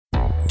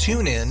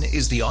TuneIn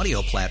is the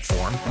audio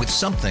platform with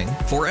something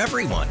for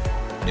everyone.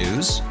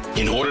 News.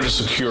 In order to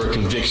secure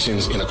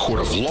convictions in a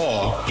court of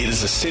law, it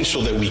is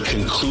essential that we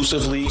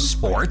conclusively.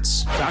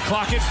 Sports. Shot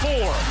clock at 4.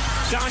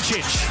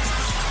 Doncic.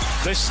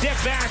 The step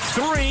back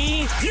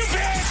 3. You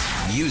bet.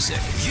 Music.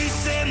 You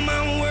set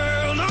my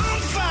world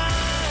on fire.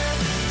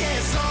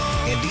 Yes,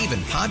 and even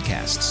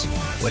podcasts.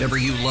 Whatever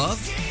you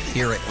love,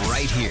 hear it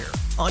right here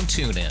on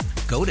TuneIn.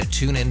 Go to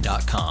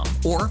TuneIn.com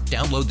or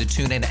download the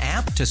TuneIn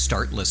app to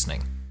start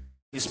listening.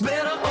 It's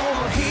better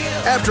over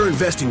here. After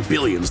investing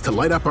billions to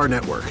light up our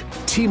network,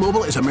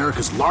 T-Mobile is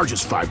America's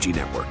largest 5G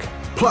network.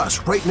 Plus,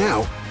 right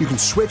now, you can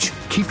switch,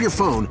 keep your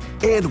phone,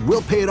 and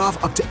we'll pay it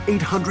off up to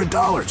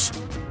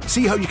 $800.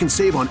 See how you can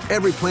save on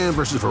every plan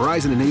versus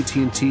Verizon and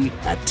AT&T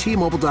at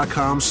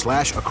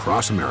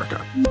T-Mobile.com/across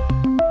America.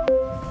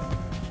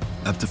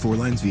 Up to 4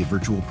 lines via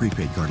virtual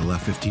prepaid card. Allow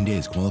 15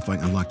 days. Qualifying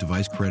unlocked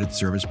device credit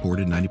service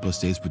ported 90+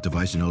 states with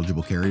device and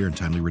eligible carrier and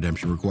timely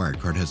redemption required.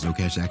 Card has no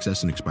cash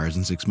access and expires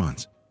in 6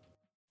 months.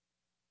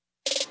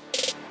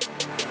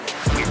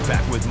 We're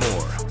back with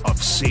more of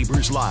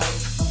Sabres Live.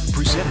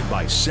 Presented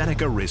by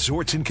Seneca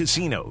Resorts and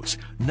Casinos.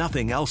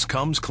 Nothing else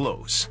comes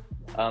close.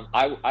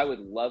 I would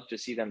love to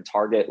see them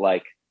target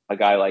like a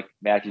guy like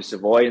Matthew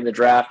Savoy in the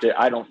draft.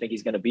 I don't think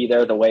he's going to be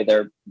there the way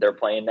they're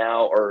playing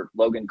now. Or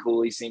Logan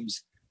Cooley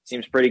seems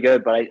pretty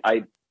good, but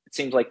it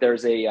seems like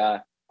there's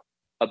a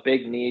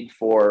big need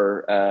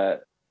for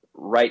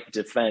right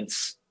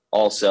defense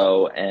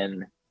also,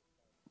 and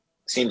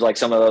seems like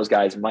some of those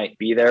guys might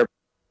be there.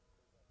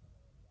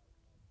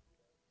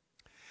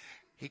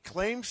 He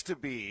claims to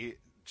be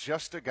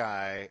just a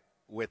guy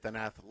with an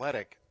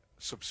athletic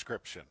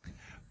subscription,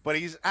 but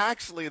he's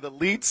actually the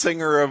lead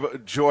singer of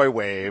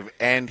Joywave,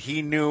 and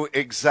he knew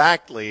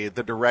exactly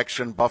the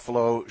direction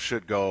Buffalo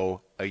should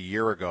go a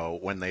year ago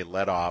when they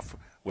led off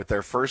with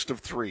their first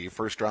of 3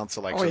 first-round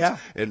selections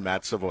in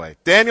Matt Savoy.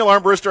 Daniel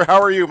Armbruster,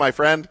 how are you, my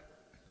friend?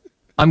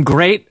 I'm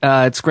great.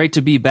 It's great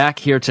to be back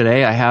here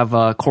today. I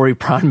have Corey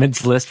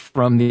Pronman's list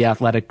from The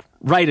Athletic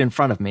right in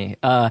front of me.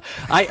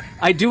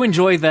 I do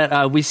enjoy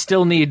that we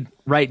still need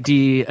right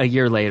D a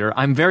year later.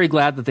 I'm very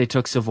glad that they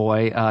took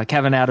Savoy.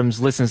 Kevin Adams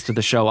listens to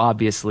the show,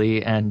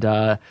 obviously, and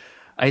I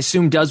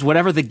assume does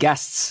whatever the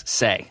guests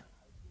say.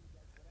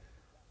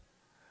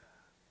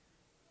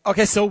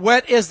 Okay, so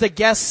what is the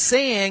guest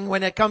saying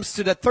when it comes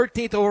to the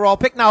 13th overall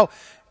pick? Now,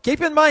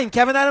 keep in mind,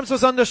 Kevin Adams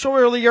was on the show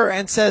earlier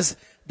and says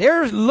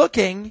they're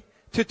looking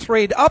to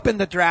trade up in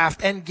the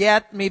draft and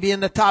get maybe in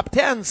the top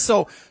 10.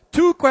 So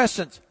 2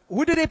 questions.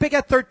 Who did they pick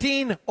at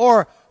 13,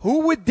 or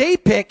who would they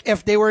pick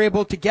if they were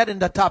able to get in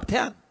the top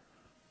 10?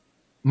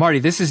 Marty,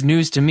 this is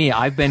news to me.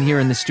 I've been here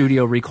in the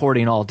studio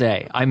recording all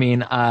day. I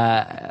mean,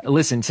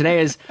 listen,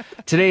 today is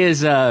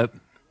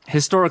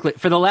historically,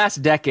 for the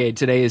last decade,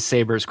 today is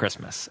Sabres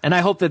Christmas. And I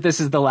hope that this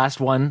is the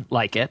last one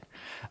like it.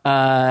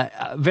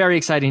 Very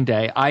exciting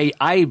day.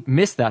 I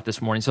missed that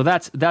this morning. So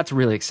that's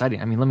really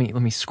exciting. I mean, let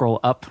me scroll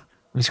up.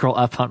 Let me scroll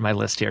up on my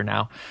list here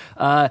now.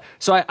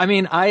 So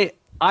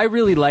I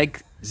really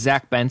like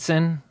Zach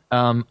Benson.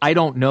 I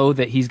don't know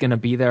that he's going to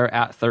be there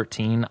at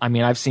 13. I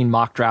mean, I've seen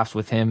mock drafts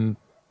with him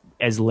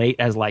as late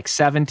as like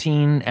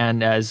 17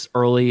 and as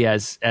early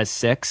as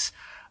 6.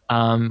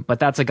 But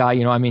that's a guy,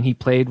 I mean, he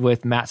played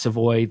with Matt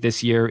Savoy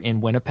this year in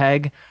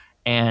Winnipeg,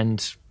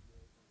 and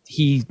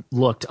he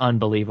looked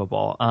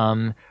unbelievable.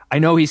 I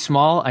know he's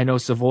small. I know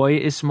Savoy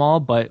is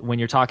small, but when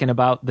you're talking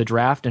about the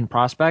draft and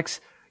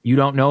prospects, you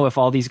don't know if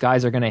all these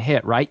guys are going to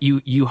hit, right?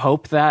 You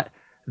hope that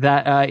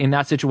in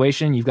that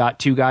situation, you've got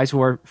 2 guys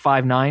who are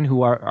 5'9"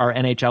 who are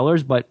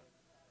NHLers, but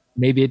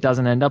maybe it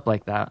doesn't end up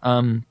like that.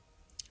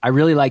 I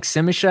really like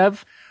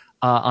Simishev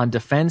on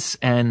defense,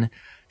 and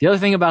the other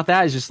thing about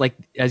that is just like,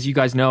 as you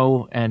guys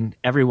know, and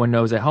everyone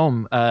knows at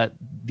home,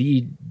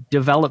 the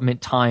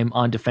development time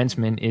on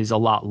defensemen is a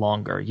lot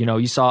longer.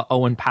 You saw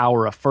Owen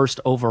Power, a first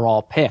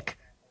overall pick,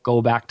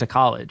 go back to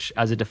college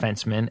as a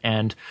defenseman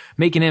and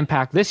make an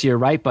impact this year,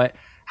 right? But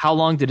how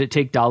long did it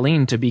take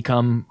Dahlin to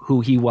become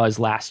who he was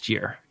last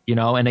year?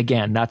 And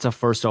again, that's a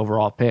first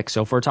overall pick.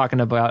 So if we're talking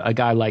about a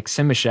guy like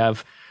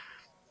Simishev,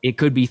 it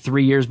could be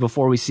 3 years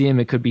before we see him.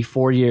 It could be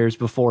 4 years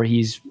before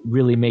he's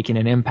really making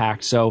an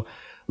impact. So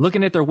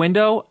looking at their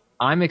window,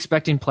 I'm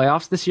expecting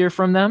playoffs this year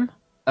from them.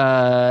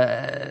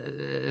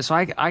 So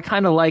I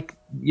kind of like,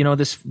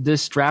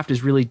 this draft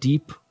is really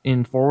deep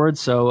in forward.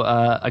 So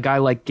a guy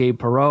like Gabe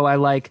Perreault, I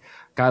like.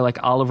 Guy like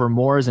Oliver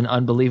Moore is an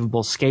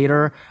unbelievable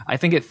skater. I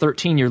think at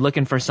 13, you're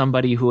looking for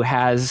somebody who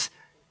has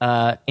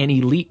an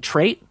elite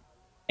trait,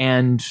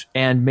 and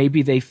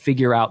maybe they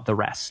figure out the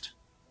rest.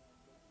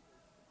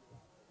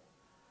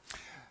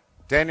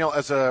 Daniel,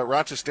 as a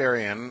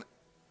Rochesterian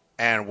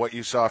and what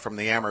you saw from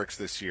the Amerks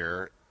this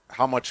year,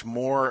 how much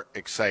more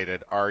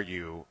excited are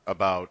you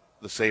about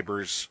the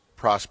Sabres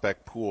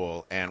prospect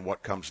pool and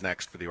what comes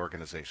next for the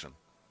organization?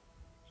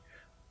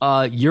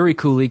 Yuri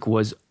Kulik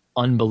was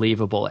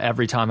unbelievable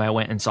every time I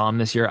went and saw him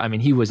this year. I mean,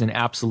 he was an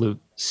absolute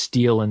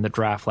steal in the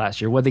draft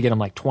last year. What did they get him,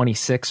 like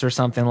 26 or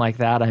something like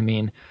that? I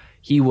mean,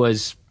 he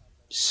was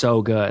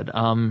so good.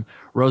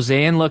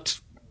 Roseanne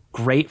looked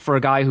great for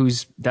a guy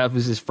that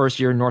was his first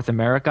year in North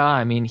America.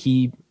 I mean,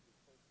 he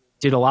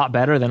did a lot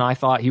better than I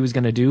thought he was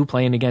going to do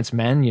playing against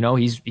men. You know,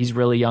 he's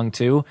really young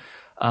too.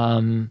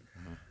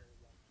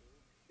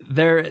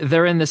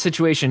 They're in the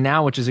situation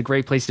now, which is a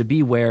great place to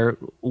be, where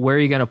are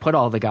you going to put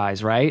all the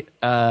guys, right?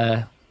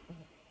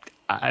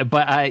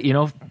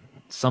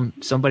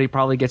 Somebody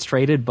probably gets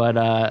traded,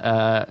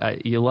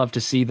 but you love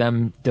to see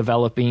them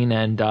developing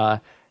and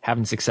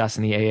having success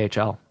in the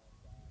AHL.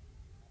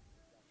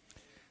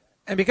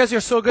 And because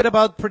you're so good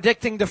about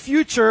predicting the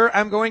future,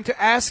 I'm going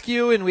to ask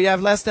you, and we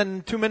have less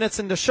than 2 minutes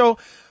in the show,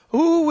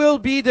 who will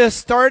be the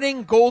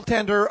starting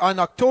goaltender on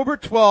October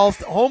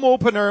 12th, home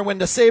opener, when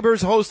the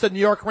Sabres host the New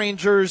York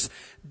Rangers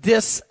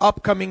this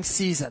upcoming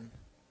season?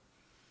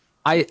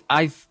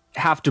 I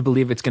have to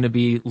believe it's going to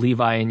be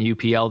Levi in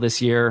UPL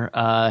this year.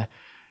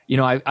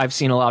 I've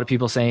seen a lot of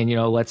people saying,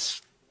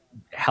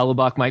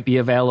 Hellebuck might be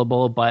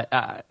available,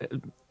 but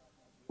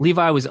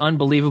Levi was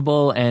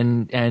unbelievable,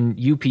 and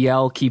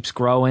UPL keeps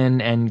growing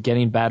and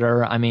getting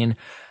better. I mean,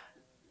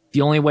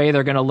 the only way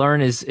they're going to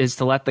learn is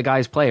to let the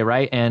guys play,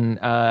 right?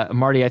 And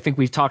Marty, I think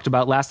we've talked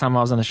about last time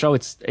I was on the show,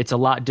 it's a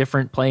lot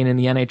different playing in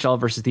the NHL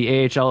versus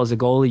the AHL as a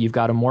goalie. You've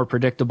got a more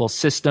predictable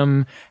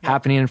system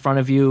happening in front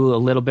of you, a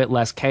little bit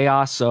less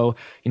chaos. So,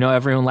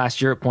 everyone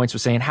last year at points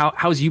was saying,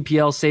 how's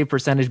UPL save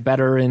percentage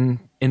better in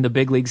the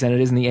big leagues than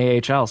it is in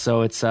the AHL?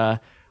 So it's, I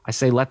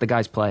say let the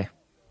guys play.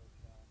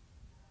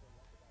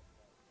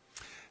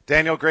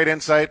 Daniel, great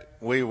insight.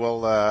 We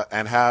will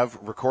and have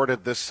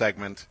recorded this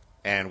segment,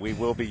 and we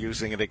will be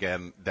using it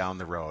again down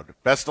the road.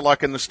 Best of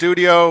luck in the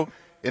studio.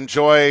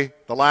 Enjoy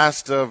the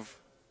last of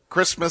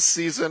Christmas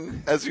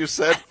season, as you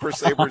said, for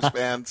Sabres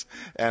fans,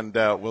 and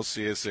we'll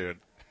see you soon.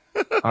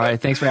 All right,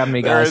 thanks for having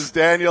me, guys. There is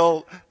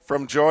Daniel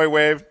from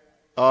Joywave.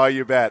 Oh,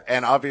 you bet.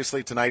 And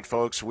obviously tonight,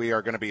 folks, we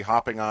are going to be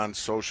hopping on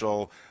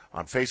social,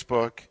 on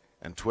Facebook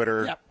and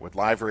Twitter with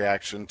live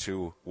reaction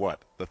to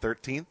what, the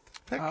 13th?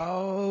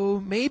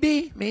 Oh,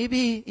 maybe,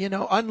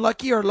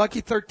 unlucky or lucky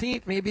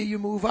 13th. Maybe you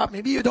move up.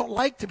 Maybe you don't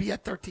like to be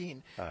at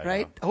 13,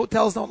 right?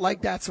 Hotels don't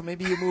like that, so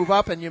maybe you move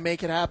up and you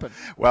make it happen.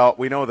 Well,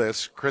 we know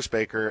this. Chris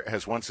Baker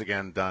has once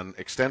again done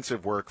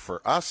extensive work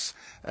for us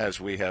as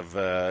we have,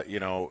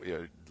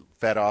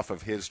 fed off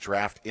of his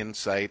draft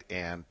insight,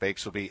 and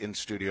Bakes will be in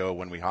studio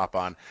when we hop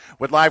on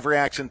with live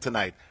reaction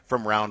tonight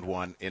from round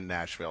one in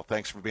Nashville.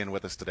 Thanks for being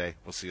with us today.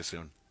 We'll see you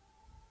soon.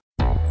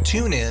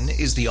 TuneIn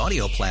is the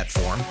audio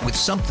platform with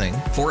something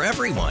for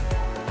everyone.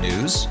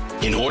 News.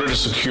 In order to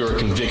secure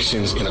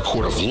convictions in a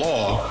court of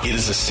law, it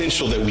is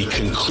essential that we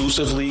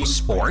conclusively.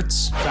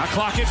 Sports. Shot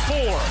clock at 4.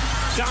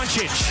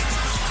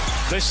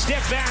 Doncic. The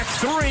step back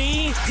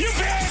 3. You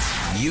bet.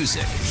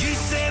 Music. You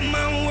set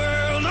my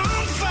world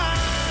on fire.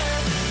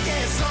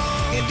 Yes,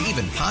 and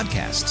even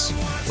podcasts.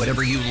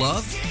 Whatever you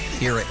love,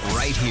 hear it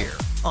right here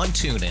on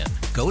TuneIn.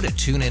 Go to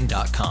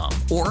TuneIn.com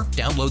or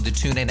download the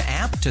TuneIn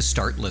app to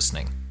start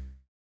listening.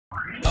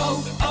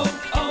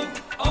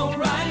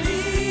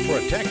 O'Reilly.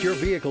 Protect your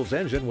vehicle's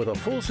engine with a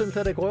full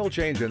synthetic oil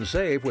change and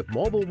save with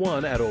Mobile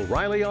One at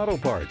O'Reilly Auto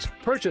Parts.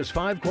 Purchase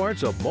 5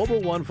 quarts of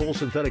Mobile One full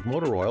synthetic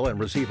motor oil and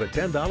receive a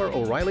 $10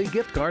 O'Reilly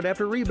gift card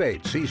after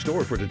rebate. See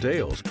store for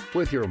details.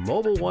 With your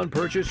Mobile One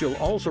purchase, you'll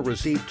also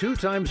receive 2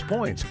 times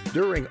points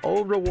during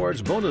O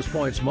Rewards Bonus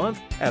Points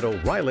Month at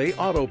O'Reilly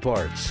Auto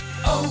Parts.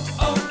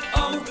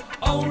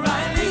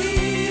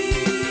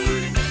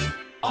 O'Reilly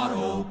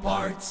Auto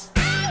Parts.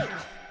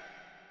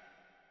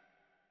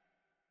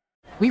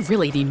 We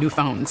really need new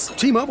phones.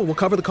 T-Mobile will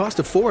cover the cost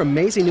of 4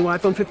 amazing new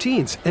iPhone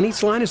 15s, and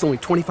each line is only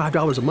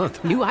 $25 a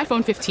month. New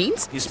iPhone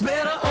 15s? It's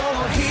better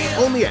over here.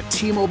 Only at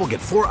T-Mobile, get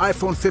 4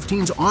 iPhone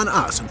 15s on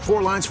us and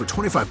 4 lines for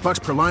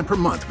 $25 per line per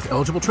month with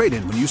eligible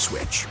trade-in when you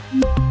switch.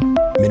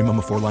 Minimum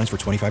of 4 lines for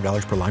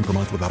 $25 per line per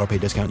month with autopay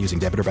discount using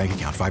debit or bank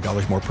account.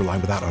 $5 more per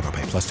line without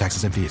autopay, plus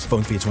taxes and fees.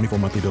 Phone fee at 24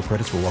 monthly bill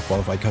credits for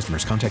well-qualified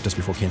customers. Contact us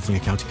before canceling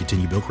account to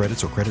continue bill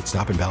credits or credit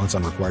stop and balance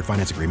on required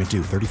finance agreement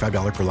due.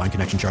 $35 per line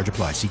connection charge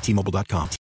applies. See T-Mobile.com.